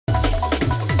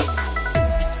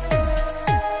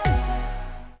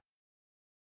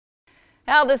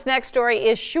Now, this next story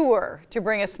is sure to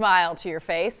bring a smile to your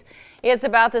face. It's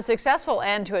about the successful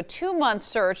end to a 2-month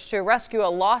search to rescue a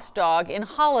lost dog in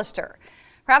Hollister.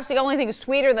 Perhaps the only thing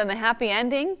sweeter than the happy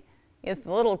ending is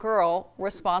the little girl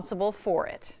responsible for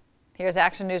it. Here's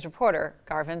Action News reporter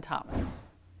Garvin Thomas.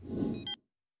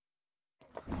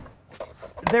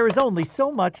 There is only so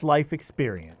much life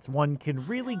experience one can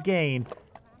really gain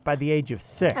by the age of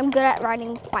 6. I'm good at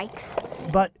riding bikes.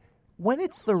 But when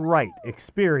it's the right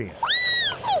experience,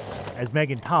 as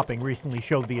Meghan Topping recently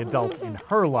showed the adults in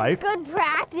her life, Good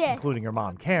practice. including her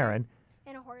mom Karen,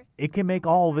 it can make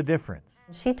all the difference.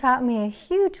 She taught me a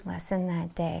huge lesson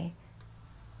that day.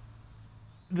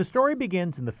 The story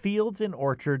begins in the fields and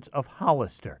orchards of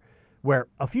Hollister, where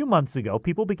a few months ago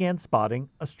people began spotting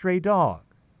a stray dog.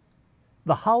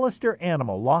 The Hollister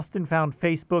Animal Lost and Found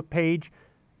Facebook page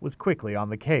was quickly on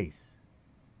the case.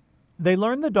 They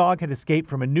learned the dog had escaped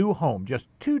from a new home just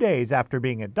 2 days after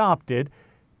being adopted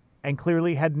and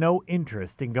clearly had no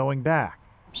interest in going back.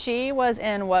 She was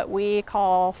in what we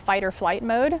call fight or flight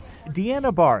mode.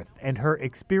 Deanna Barth and her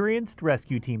experienced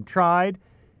rescue team tried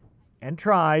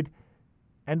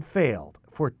and failed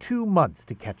for 2 months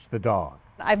to catch the dog.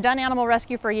 I've done animal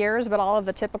rescue for years, but all of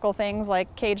the typical things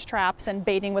like cage traps and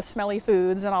baiting with smelly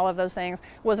foods and all of those things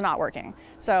was not working.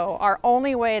 So our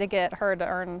only way to get her to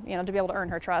earn, to be able to earn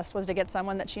her trust was to get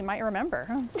someone that she might remember.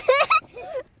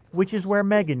 Which is where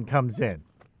Meghan comes in.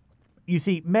 You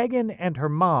see, Meghan and her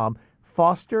mom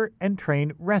foster and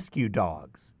train rescue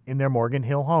dogs in their Morgan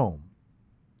Hill home.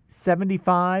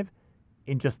 75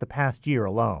 in just the past year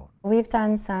alone. We've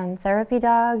done some therapy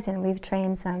dogs and we've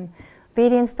trained some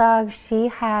obedience dogs. She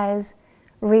has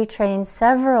retrained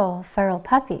several feral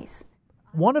puppies.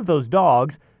 One of those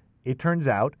dogs, it turns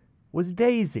out, was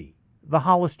Daisy, the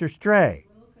Hollister stray.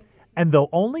 And though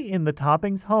only in the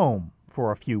Toppings' home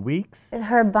for a few weeks,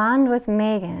 her bond with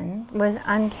Meghan was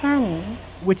uncanny.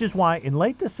 Which is why in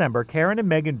late December, Karen and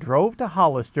Meghan drove to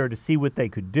Hollister to see what they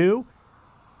could do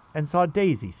and saw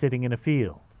Daisy sitting in a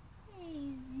field.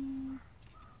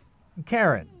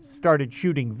 Karen started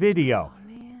shooting video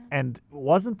and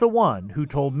wasn't the one who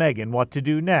told Meghan what to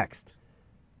do next.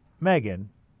 Meghan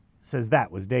says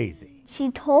that was Daisy.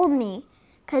 She told me,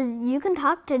 because you can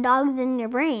talk to dogs in your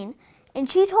brain, and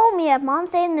she told me if Mom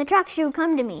stayed in the truck, she would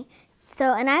come to me.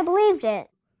 And I believed it.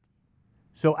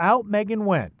 So out Meghan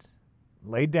went,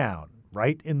 laid down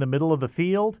right in the middle of the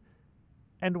field,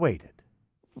 and waited.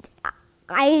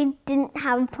 I didn't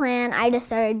have a plan, I just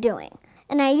started doing.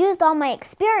 And I used all my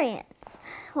experience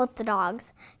with the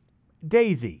dogs.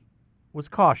 Daisy was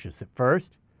cautious at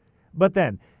first, but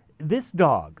then this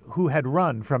dog, who had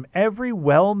run from every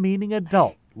well-meaning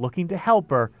adult looking to help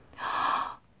her,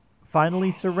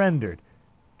 finally surrendered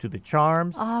to the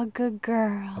charms good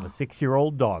girl. of a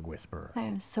 6-year-old dog whisperer. I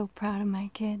am so proud of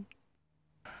my kid.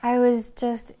 I was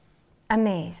just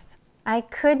amazed. I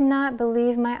could not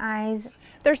believe my eyes.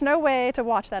 There's no way to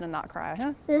watch that and not cry,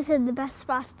 huh? This is the best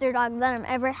foster dog that I've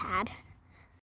ever had.